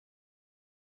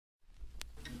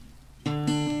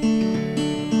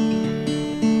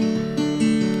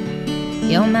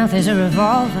Your mouth is a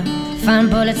revolver, find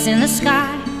bullets in the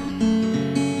sky.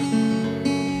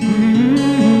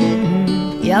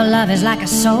 Your love is like a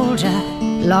soldier,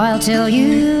 loyal till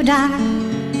you die.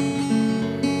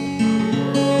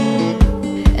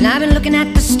 And I've been looking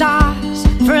at the stars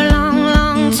for a long,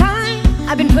 long time.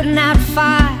 I've been putting out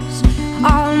fires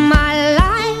all my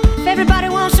life. Everybody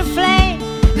wants a flame,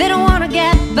 they don't want to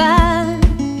get burned.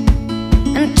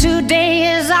 And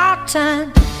today is our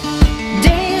turn.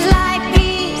 Days like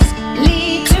these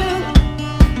lead to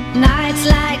nights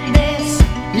like this,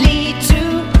 lead to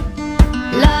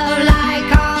love like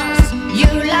ours. You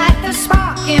light the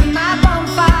spark in my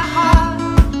bonfire heart.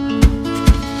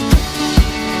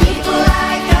 People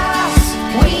like us,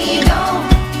 we don't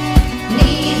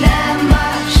need that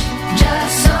much,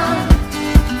 just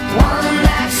someone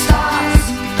that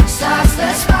starts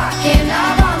the spark in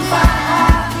our bonfire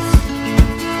hearts.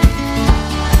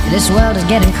 This world is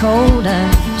getting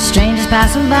colder, strangers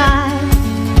passing by.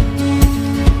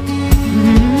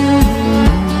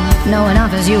 No one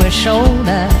offers you a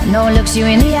shoulder, no one looks you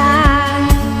in the eye.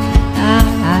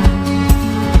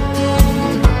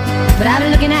 But I've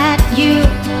been looking at you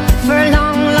for a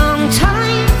long, long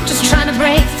time, just trying to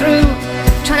break through,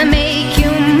 trying to make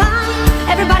you mine.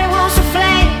 Everybody wants a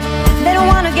flame, they don't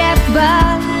want to get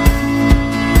burned.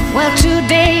 Well,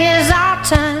 today is our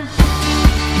turn.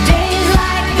 Days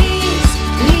like these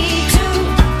lead to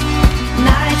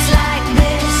nights like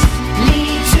this,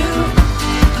 lead to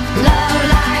love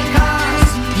like ours.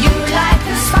 You light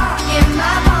the spark in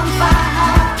my bonfire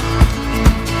heart.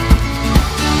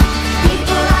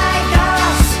 People like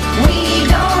us, we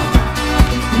don't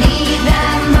need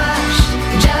that much,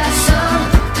 just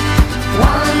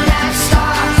someone that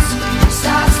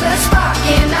starts the spark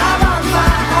in our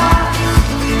bonfire heart.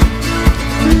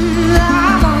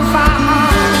 Our bonfire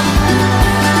heart.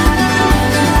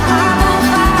 Our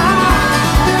bonfire heart.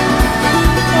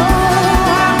 Oh,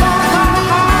 our bonfire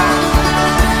heart.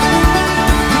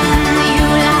 You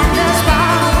light the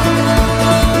spark.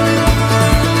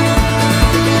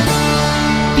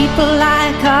 People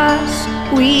like us,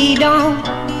 we don't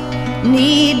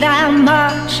need that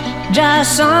much,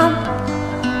 just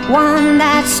someone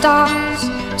that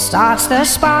starts the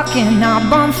spark in our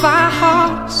bonfire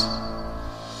hearts.